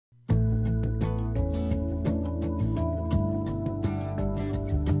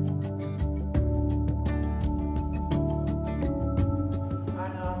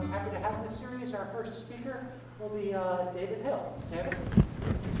will be David Hill. David?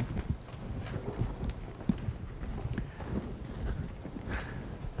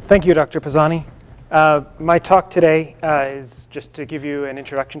 Thank you, Dr. Pisani. My talk today is just to give you an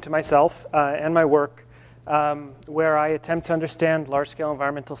introduction to myself and my work, where I attempt to understand large-scale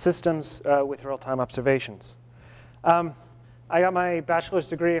environmental systems with real-time observations. I got my bachelor's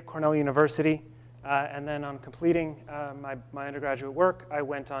degree at Cornell University, and then on completing my undergraduate work, I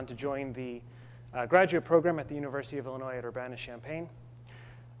went on to join the graduate program at the University of Illinois at Urbana-Champaign.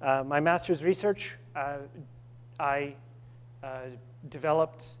 My master's research, I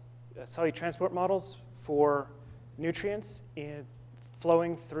developed solute transport models for nutrients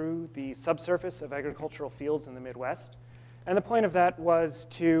flowing through the subsurface of agricultural fields in the Midwest. And the point of that was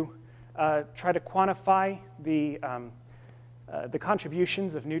to try to quantify the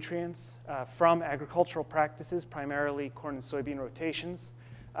contributions of nutrients from agricultural practices, primarily corn and soybean rotations,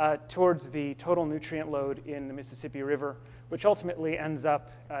 towards the total nutrient load in the Mississippi River, which ultimately ends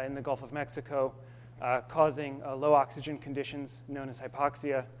up in the Gulf of Mexico, causing low oxygen conditions known as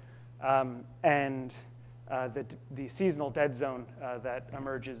hypoxia, and the seasonal dead zone that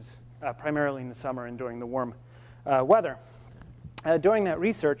emerges primarily in the summer and during the warm weather. During that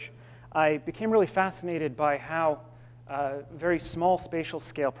research, I became really fascinated by how very small spatial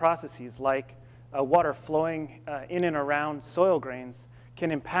scale processes like water flowing in and around soil grains can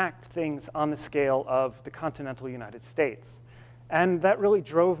impact things on the scale of the continental United States. And that really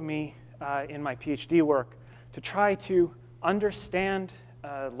drove me in my PhD work to try to understand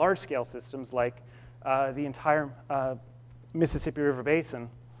large-scale systems like the entire Mississippi River Basin,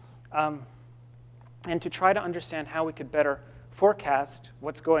 and to try to understand how we could better forecast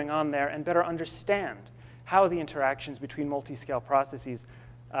what's going on there and better understand how the interactions between multi-scale processes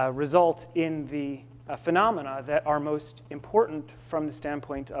result in the phenomena that are most important from the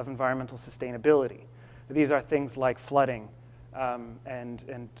standpoint of environmental sustainability. These are things like flooding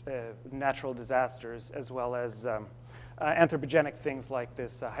and natural disasters, as well as anthropogenic things like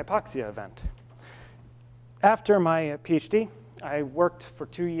this hypoxia event. After my PhD, I worked for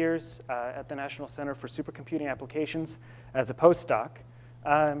 2 years at the National Center for Supercomputing Applications as a postdoc.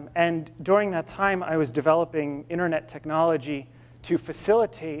 And during that time, I was developing internet technology to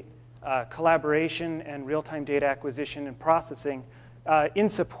facilitate collaboration and real-time data acquisition and processing in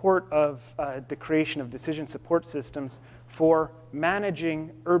support of the creation of decision support systems for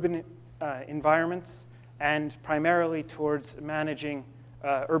managing urban environments and primarily towards managing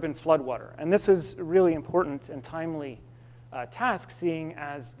urban floodwater. And this is a really important and timely task, seeing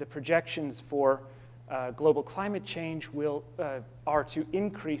as the projections for global climate change are to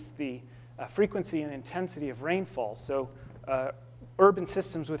increase the frequency and intensity of rainfall. So urban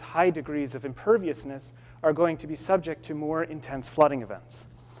systems with high degrees of imperviousness are going to be subject to more intense flooding events.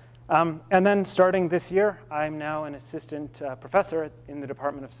 And then starting this year, I'm now an assistant professor in the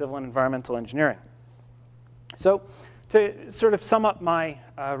Department of Civil and Environmental Engineering. So to sort of sum up my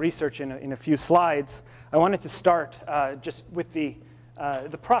research in a few slides, I wanted to start just with the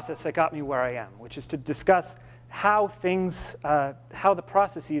process that got me where I am, which is to discuss how the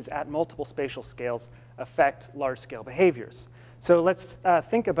processes at multiple spatial scales affect large-scale behaviors. So let's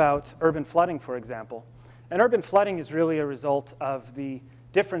think about urban flooding, for example. And urban flooding is really a result of the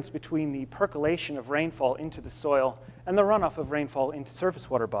difference between the percolation of rainfall into the soil and the runoff of rainfall into surface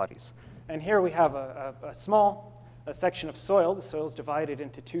water bodies. And here we have a small section of soil. The soil is divided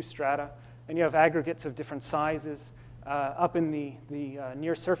into 2 strata, and you have aggregates of different sizes. Up in the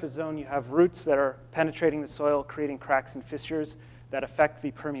near surface zone, you have roots that are penetrating the soil, creating cracks and fissures that affect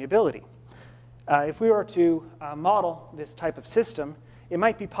the permeability. If we were to model this type of system, it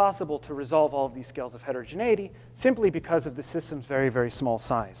might be possible to resolve all of these scales of heterogeneity simply because of the system's very, very small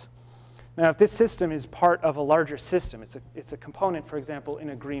size. Now, if this system is part of a larger system, it's a component, for example,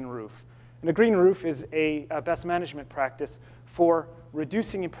 in a green roof. And a green roof is a best management practice for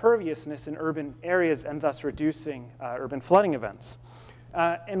reducing imperviousness in urban areas and thus reducing urban flooding events.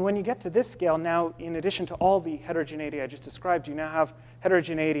 And when you get to this scale, now, in addition to all the heterogeneity I just described, you now have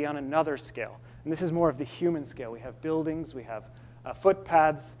heterogeneity on another scale. And this is more of the human scale. We have buildings, we have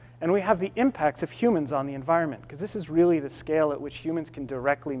footpaths, and we have the impacts of humans on the environment, because this is really the scale at which humans can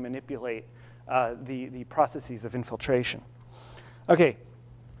directly manipulate the processes of infiltration. Okay,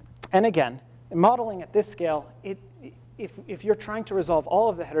 and again, modeling at this scale, if you're trying to resolve all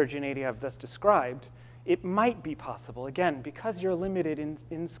of the heterogeneity I've thus described, it might be possible, again, because you're limited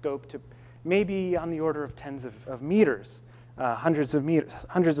in scope to maybe on the order of tens of meters, hundreds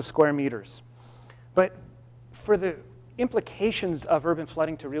of square meters. But for the implications of urban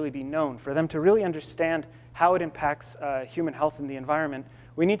flooding to really be known, for them to really understand how it impacts human health and the environment,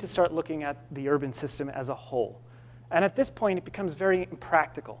 we need to start looking at the urban system as a whole. And at this point, it becomes very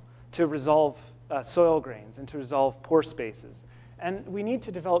impractical to resolve soil grains and to resolve pore spaces. And we need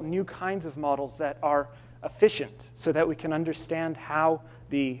to develop new kinds of models that are efficient so that we can understand how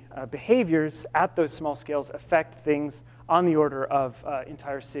the behaviors at those small scales affect things on the order of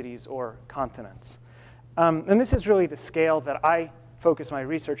entire cities or continents. And this is really the scale that I focus my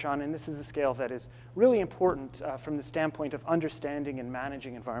research on, and this is a scale that is really important from the standpoint of understanding and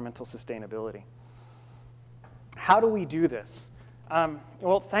managing environmental sustainability. How do we do this?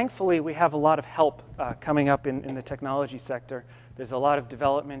 Well, thankfully, we have a lot of help coming up in the technology sector. There's a lot of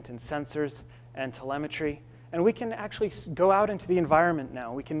development in sensors and telemetry, and we can actually go out into the environment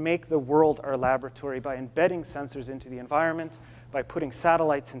now. We can make the world our laboratory by embedding sensors into the environment, by putting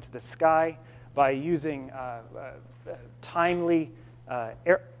satellites into the sky, by using timely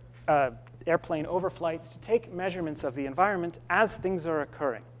airplane overflights to take measurements of the environment as things are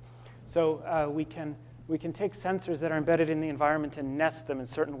occurring. So we can take sensors that are embedded in the environment and nest them in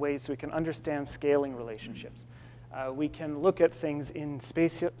certain ways so we can understand scaling relationships. We can look at things in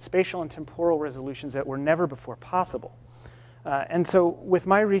spatial and temporal resolutions that were never before possible. And so with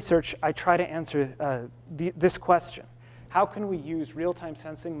my research, I try to answer this question. How can we use real-time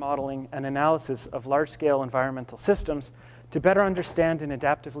sensing, modeling, and analysis of large-scale environmental systems to better understand and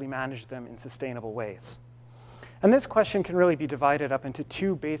adaptively manage them in sustainable ways? And this question can really be divided up into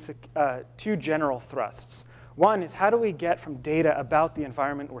two general thrusts. One is, how do we get from data about the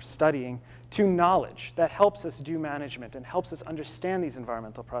environment we're studying to knowledge that helps us do management and helps us understand these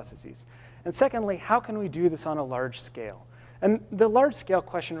environmental processes? And secondly, how can we do this on a large scale? And the large scale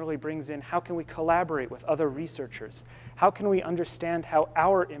question really brings in, how can we collaborate with other researchers? How can we understand how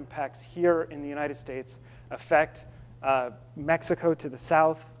our impacts here in the United States affect Mexico to the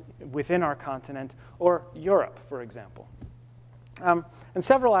south, within our continent, or Europe, for example? And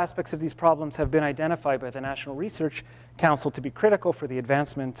several aspects of these problems have been identified by the National Research Council to be critical for the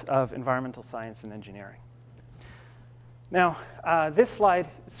advancement of environmental science and engineering. Now, this slide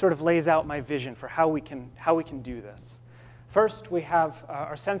sort of lays out my vision for how we can do this. First, we have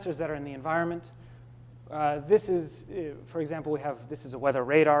our sensors that are in the environment. This is, for example, this is a weather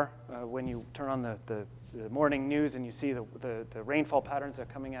radar. When you turn on the morning news and you see the rainfall patterns that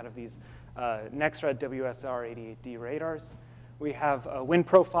are coming out of these Nexra WSR-88D radars. We have a wind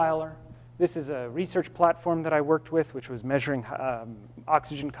profiler. This is a research platform that I worked with, which was measuring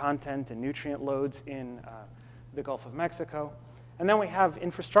oxygen content and nutrient loads in the Gulf of Mexico. And then we have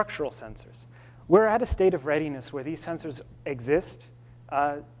infrastructural sensors. We're at a state of readiness where these sensors exist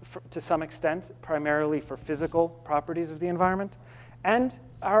to some extent, primarily for physical properties of the environment, and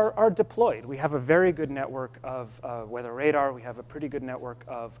are deployed. We have a very good network of weather radar. We have a pretty good network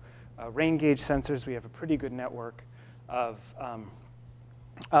of rain gauge sensors. We have a pretty good network of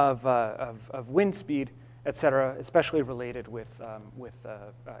wind speed, et cetera, especially related with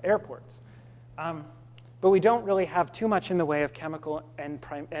airports. But we don't really have too much in the way of chemical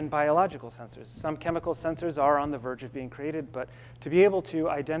and biological sensors. Some chemical sensors are on the verge of being created, but to be able to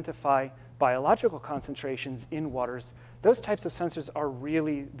identify biological concentrations in waters, those types of sensors are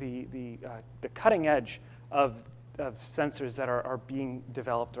really the cutting edge of sensors that are being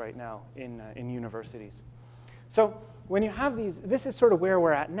developed right now in universities. So when you have these, this is sort of where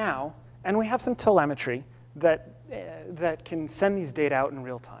we're at now, and we have some telemetry that can send these data out in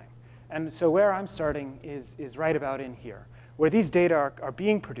real time. And so where I'm starting is right about in here, where these data are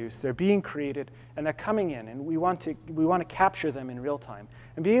being produced, they're being created, and they're coming in, and we want to capture them in real time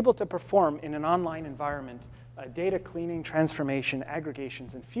and be able to perform in an online environment data cleaning, transformation,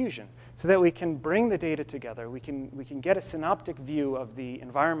 aggregations, and fusion, so that we can bring the data together, we can get a synoptic view of the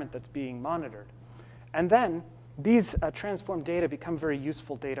environment that's being monitored. And then these transformed data become very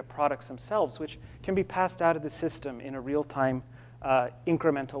useful data products themselves, which can be passed out of the system in a real-time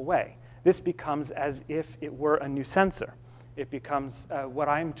incremental way. This becomes as if it were a new sensor. It becomes what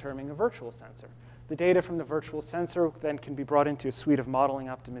I'm terming a virtual sensor. The data from the virtual sensor then can be brought into a suite of modeling,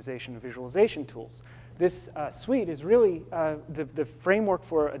 optimization, and visualization tools. This suite is really the framework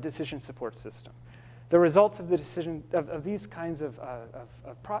for a decision support system. The results of these kinds of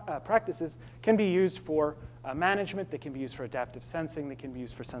practices can be used for management, they can be used for adaptive sensing, they can be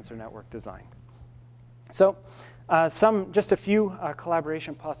used for sensor network design. So just a few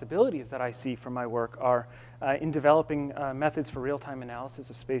collaboration possibilities that I see from my work are in developing methods for real-time analysis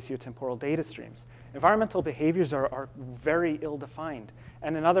of spatiotemporal data streams. Environmental behaviors are very ill-defined.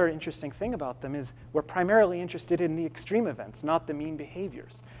 And another interesting thing about them is we're primarily interested in the extreme events, not the mean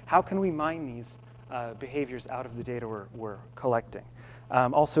behaviors. How can we mine these behaviors out of the data we're collecting?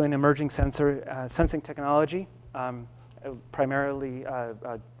 Also in emerging sensing technology, primarily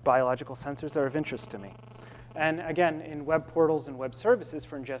biological sensors are of interest to me. And again, in web portals and web services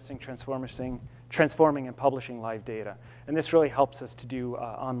for ingesting, transforming, and publishing live data. And this really helps us to do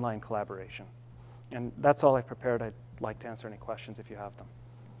online collaboration. And that's all I've prepared. I'd like to answer any questions if you have them.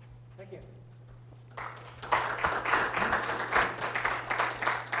 Thank you.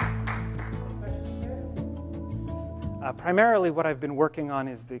 Primarily, what I've been working on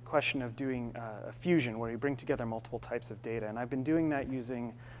is the question of doing a fusion, where you bring together multiple types of data. And I've been doing that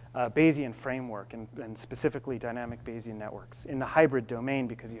using Bayesian framework, and specifically dynamic Bayesian networks, in the hybrid domain,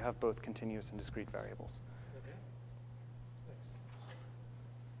 because you have both continuous and discrete variables. Okay.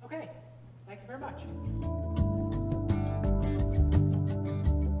 Thanks. Okay. Thank you very much.